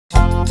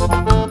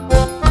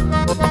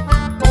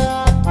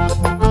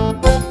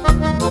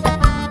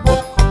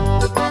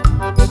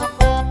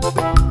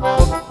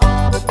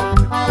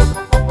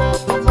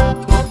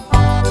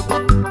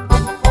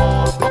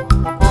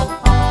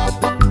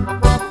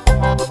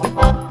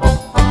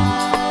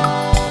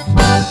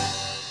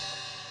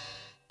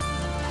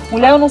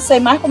Mulher, eu não sei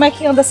mais como é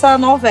que anda essa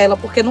novela,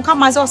 porque nunca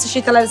mais eu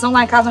assisti televisão.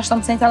 Lá em casa nós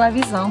estamos sem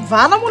televisão.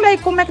 Vá na mulher, e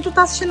como é que tu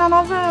tá assistindo a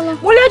novela?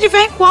 Mulher, de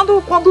vez em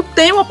quando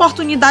tem uma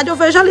oportunidade, eu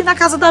vejo ali na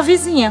casa da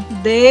vizinha.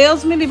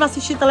 Deus me livre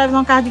assistir televisão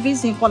na casa de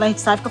vizinho. Quando a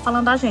gente sai, fica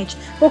falando da gente.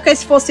 Porque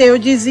se fosse eu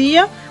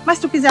dizia, mas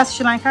se tu quiser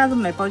assistir lá em casa,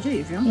 mulher, pode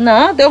ir, viu?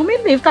 Não, Deus me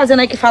livre, tá dizendo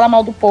aí que fala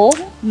mal do povo.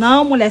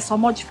 Não, mulher, só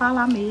modo de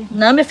falar mesmo.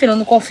 Não, minha filha, eu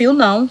não confio,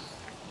 não.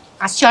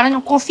 A senhora não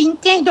confia em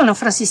quem, dona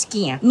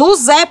Francisquinha? No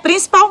Zé,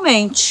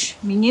 principalmente.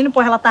 Menino,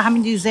 pois ela tava me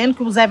dizendo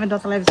que o Zé vendeu a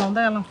televisão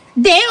dela.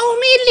 Deus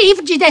me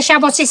livre de deixar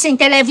você sem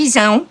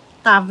televisão.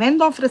 Tá vendo,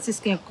 dona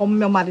Francisquinha, como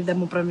meu marido é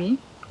bom pra mim?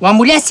 Uma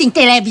mulher sem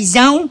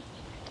televisão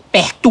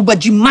perturba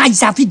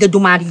demais a vida do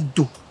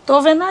marido.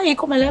 Tô vendo aí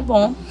como ele é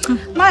bom.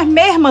 Mas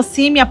mesmo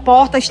assim, minha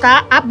porta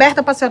está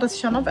aberta pra senhora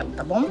assistir a novela,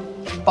 tá bom?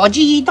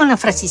 Pode ir, dona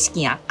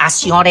Francisquinha. A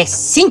senhora é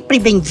sempre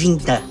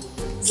bem-vinda.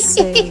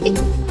 Sei.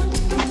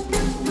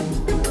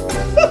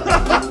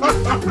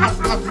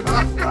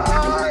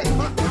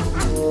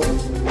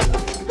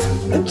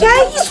 O que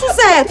é isso,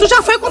 Zé? Tu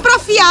já foi comprar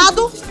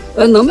fiado?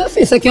 Não, meu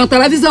filho, isso aqui é uma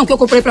televisão que eu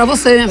comprei pra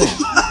você, meu.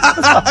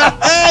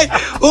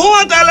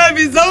 Uma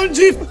televisão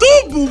de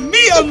tubo,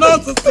 minha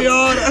Nossa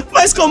Senhora!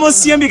 Mas como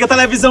assim, amiga?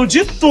 Televisão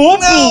de tubo?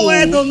 Não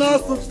é do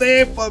nosso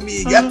tempo,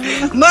 amiga.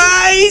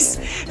 Mas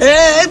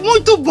é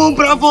muito bom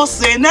pra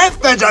você, né,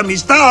 Benjamin?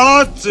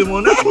 Tá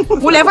ótimo, né?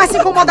 Mulher vai se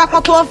incomodar com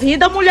a tua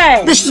vida,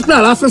 mulher. Deixa isso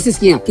pra lá,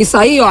 Francisquinha. Isso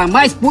aí, ó, é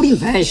mais pura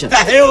inveja.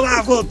 Eu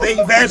lá vou ter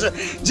inveja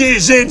de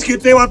gente que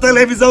tem uma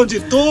televisão de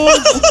tubo.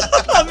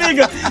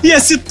 Amiga, e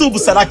esse tubo,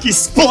 será que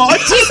explode?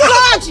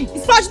 Explode!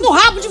 Explode no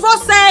rabo de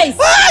vocês!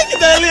 Ai, que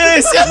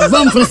delícia!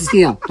 Vamos,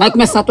 Francisquinha. Vai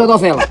começar a tua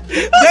novela.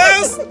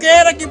 Deus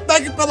queira que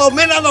pegue pelo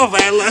menos a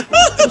novela.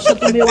 Deixa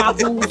do meu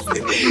abuso.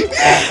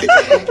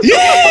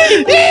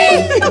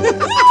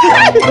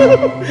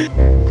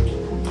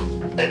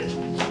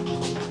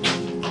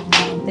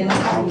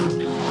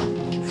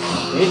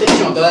 Eita,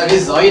 tinha uma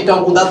televisão e tem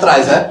uma bunda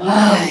atrás, é?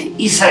 Ai,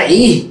 isso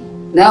aí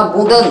não é a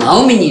bunda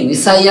não, menino.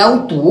 Isso aí é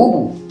um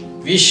tubo.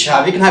 Vixe,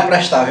 já vi que não vai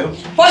prestar, viu?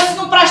 Pois se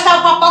não prestar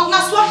o papaco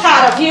na sua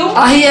cara, viu?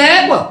 A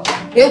riégua.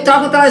 Eu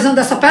trago a televisão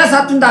dessa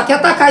pesada, tu não dá que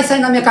atacar isso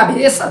aí na minha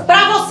cabeça.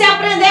 Pra você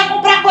aprender a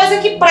comprar coisa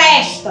que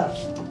presta.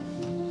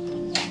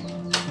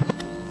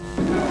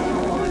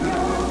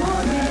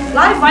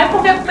 Lá e vai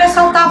porque o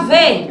pessoal tá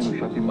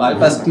verde. Vale,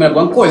 parece que comer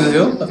alguma coisa,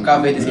 viu? Pra ficar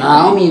verde assim.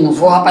 Não, menino,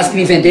 o rapaz que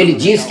me vendeu, ele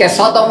disse que é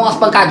só dar umas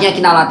pancadinhas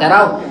aqui na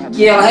lateral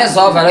que ela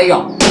resolve. Olha aí,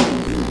 ó.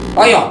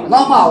 Olha aí, ó,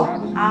 normal.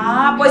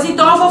 Ah, pois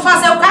então eu vou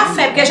fazer o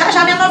café, porque já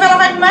já minha novela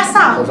vai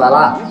começar. Você vai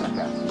lá?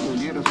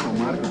 Escolher a sua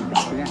marca de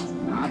café,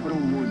 abra um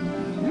molho.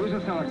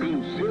 Veja se ela tem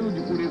o selo de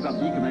pureza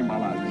Bic na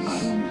embalagem.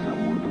 Aroma e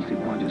sabor você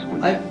pode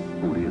escolher.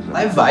 Pureza.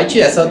 Aí vai,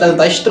 tia, essa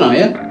tá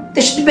estranha.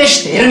 Deixa de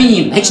besteira,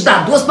 menino. A gente dá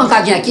duas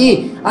pancadinhas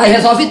aqui, aí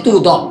resolve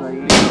tudo, ó.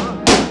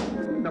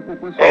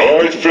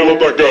 Ai, fila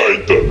da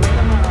gaita!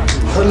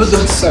 Ai, meu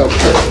Deus do céu.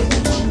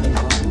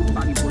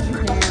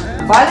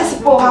 Vai esse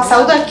porra,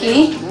 saiu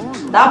daqui.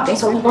 Dá bem,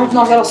 só o dono de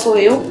novela sou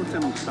eu. Você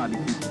não sabe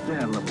se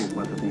ela for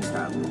quase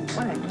deitado.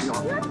 Olha aqui,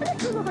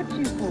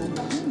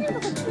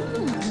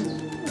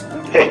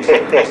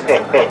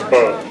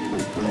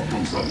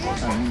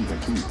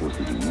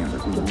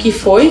 ó. O que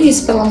foi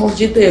isso, pelo amor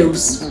de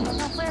Deus?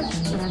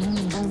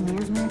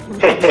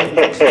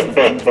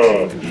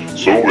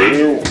 Sou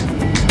eu!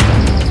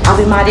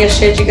 Ave Maria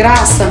cheia de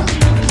graça.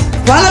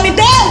 Fala-me,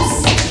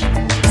 Deus!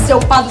 Seu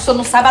padre, o senhor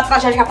não sabe a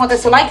tragédia que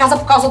aconteceu lá em casa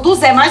por causa do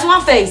Zé, mais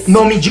uma vez.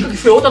 Não me diga que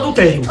foi outro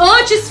adultério.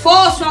 Antes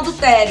fosse um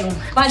adultério,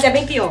 mas é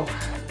bem pior.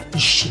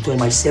 Ixi, tu é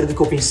mais sério do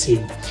que eu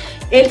pensei.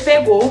 Ele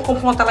pegou,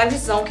 comprou uma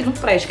televisão que não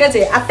presta. Quer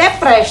dizer, até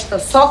presta,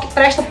 só que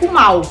presta pro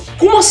mal.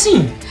 Como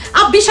assim?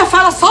 A bicha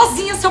fala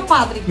sozinha, seu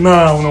padre.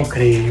 Não, não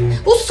creio.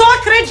 O senhor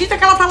acredita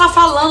que ela tá lá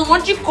falando um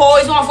monte de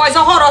coisa, uma voz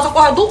horrorosa,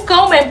 corre do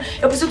cão mesmo.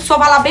 Eu preciso que o senhor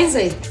vá lá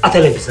benzer. A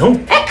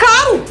televisão? É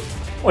claro!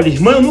 Olha,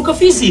 irmã, eu nunca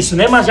fiz isso,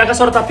 né? Mas já que a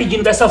senhora tá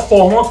pedindo dessa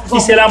forma, e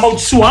será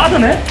amaldiçoada,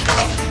 né?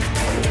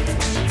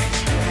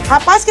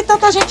 Rapaz, que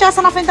tanta gente é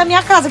essa na frente da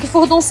minha casa? Que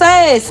furdunço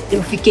é esse?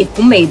 Eu fiquei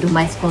com medo,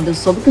 mas quando eu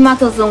soube que o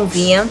Matosão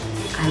vinha,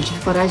 aí eu tive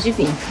coragem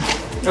de vir.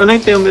 Eu nem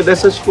tenho medo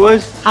dessas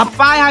coisas.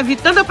 Rapaz, já vi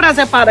tanta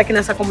presepada aqui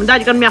nessa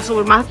comunidade que eu não me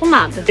assombro mais com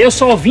nada. Eu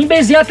só vim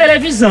benzer a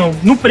televisão.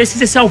 Não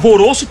precisa esse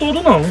alvoroço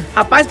todo, não.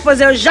 Rapaz, pois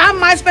eu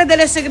jamais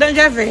perderei esse grande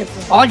evento.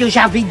 Olha, eu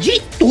já vi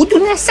de tudo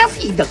nessa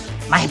vida.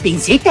 Mas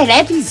benzer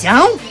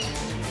televisão?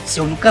 Isso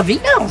eu nunca vi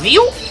não,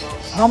 viu?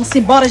 Vamos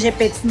embora,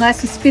 GP, senão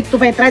esse espírito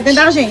vai entrar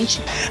dentro da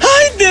gente.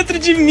 Ai, dentro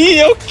de mim,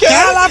 eu quero.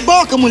 Cala a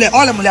boca, mulher.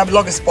 Olha, mulher, abre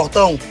logo esse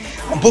portão.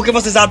 Porque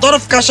vocês adoram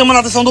ficar chamando a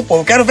atenção do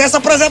povo. Quero ver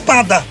essa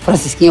presepada.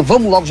 Francisquinha,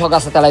 vamos logo jogar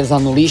essa televisão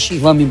no lixo e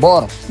vamos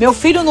embora? Meu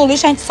filho, no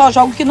lixo a gente só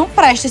joga o que não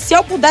presta. E se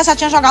eu pudesse, já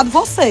tinha jogado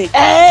você.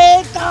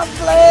 Eita,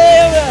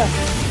 pleia!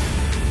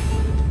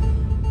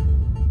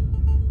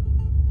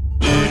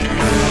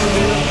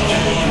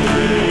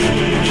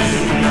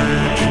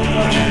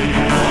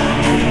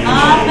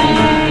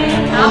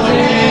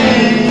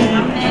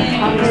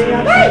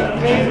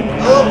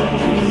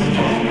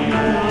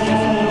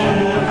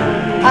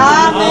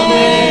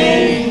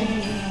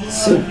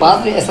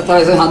 Padre, essa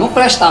televisão já não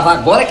prestava,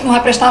 agora é que não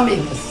vai prestar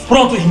mesmo.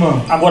 Pronto,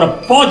 irmã. Agora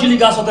pode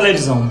ligar a sua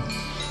televisão.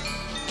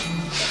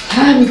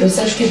 Ai, meu Deus,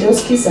 seja o que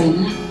Deus quiser,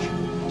 né?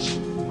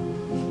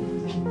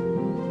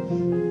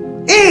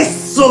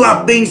 Isso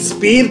lá tem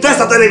espírito,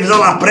 essa televisão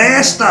lá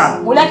presta!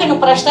 Mulher, quem não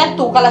presta é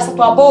tu, cala essa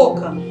tua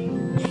boca.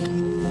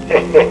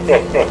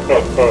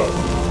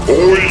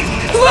 Oi!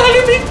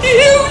 Vale-me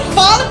Deus!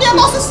 Vale-me a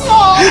Nossa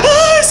Senhora!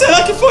 Ai,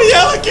 será que foi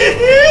ela que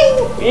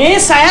riu?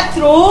 Isso aí é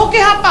truque,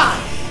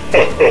 rapaz.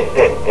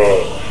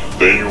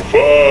 Tenho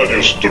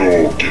vários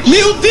truques.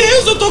 Meu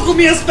Deus, eu tô com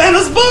minhas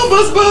pernas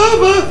bambas.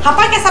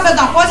 Rapaz, quer saber de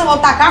uma coisa? Eu vou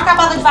tacar uma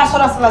acabada de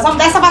vassoura na televisão. Me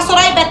dá essa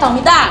vassoura aí, Betão, me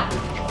dá!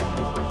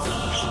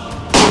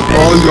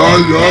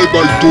 Ai,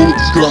 baitola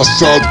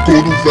desgraçado,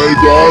 corno velho,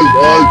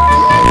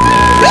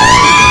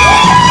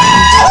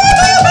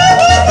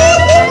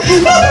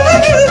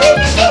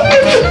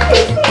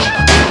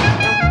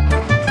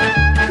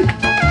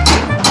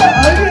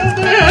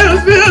 Ai,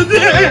 meu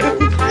Deus!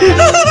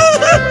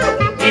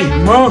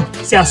 Irmã,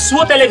 se a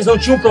sua televisão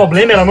tinha um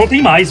problema, ela não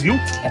tem mais, viu?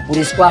 É por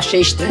isso que eu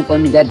achei estranho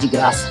quando me deram de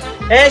graça.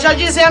 É, já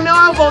dizia meu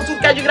avô, tudo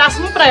que é de graça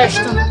não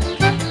presta.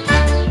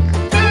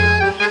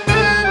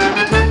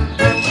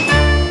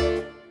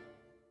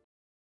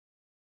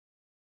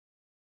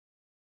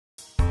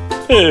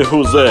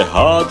 Erros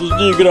errados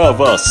de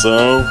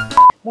gravação.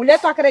 Mulher,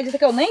 tu acredita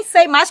que eu nem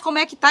sei mais como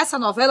é que tá essa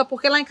novela?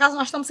 Porque lá em casa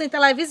nós estamos sem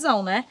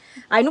televisão, né?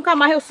 Aí nunca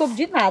mais eu soube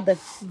de nada.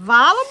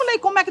 Vala, mulher,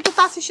 como é que tu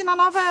tá assistindo a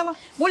novela?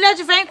 Mulher,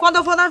 de vez em quando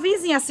eu vou na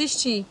vizinha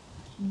assistir.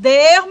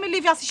 Deus me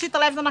livre assistir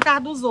televisão na casa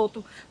dos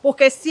outros.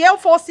 Porque se eu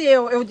fosse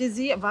eu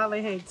dizia... Vale,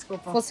 errei,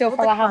 desculpa. Fosse eu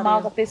falava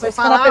mal da pessoa.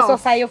 Quando a pessoa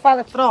sair, eu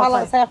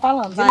saia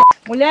falando. Vai.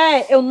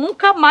 Mulher, eu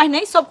nunca mais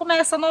nem soube como é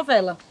essa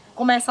novela.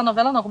 Como é essa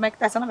novela não, como é que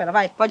tá essa novela?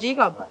 Vai, pode ir,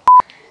 Glauber.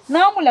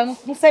 Não, mulher,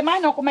 não sei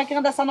mais não como é que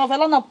anda essa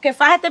novela não. Porque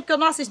faz tempo que eu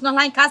não assisto. Nós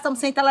lá em casa estamos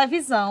sem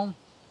televisão.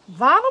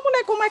 Vala,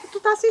 mulher, como é que tu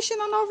tá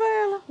assistindo a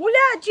novela?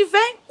 Mulher, de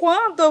vez em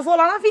quando eu vou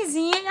lá na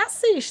vizinha e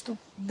assisto.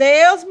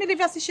 Deus me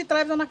livre assistir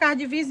televisão na casa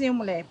de vizinho,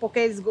 mulher. Porque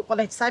eles,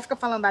 quando a gente sai, fica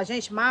falando da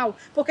gente mal.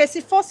 Porque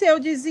se fosse eu,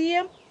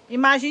 dizia,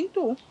 imagine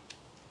tu.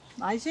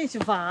 Ai, gente,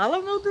 vala,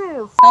 meu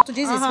Deus. Não, tu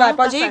diz isso, vai,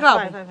 pode ir,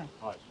 Glauber.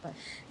 Vai.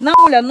 Não,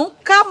 mulher,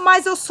 nunca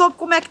mais eu soube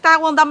como é que tá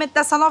o andamento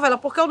dessa novela.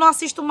 Porque eu não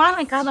assisto mais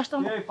lá em casa, nós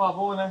estamos... E aí, por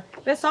favor, né?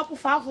 Pessoal, por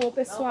favor,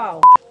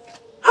 pessoal.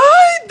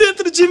 Ai,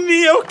 dentro de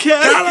mim eu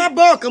quero. Cala a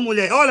boca,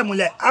 mulher. Olha,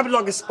 mulher, abre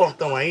logo esse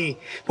portão aí.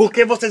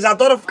 Porque vocês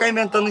adoram ficar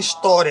inventando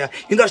história.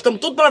 E nós estamos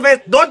tudo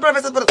doidos pra ver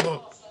essa...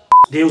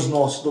 Deus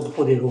nosso,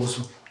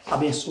 Todo-Poderoso,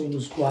 abençoe e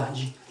nos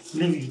guarde,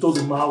 livre de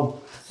todo mal.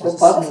 Seu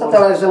Padre, essa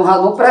televisão já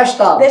não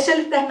prestava. Deixa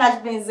ele terminar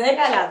de benzer,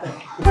 galhada.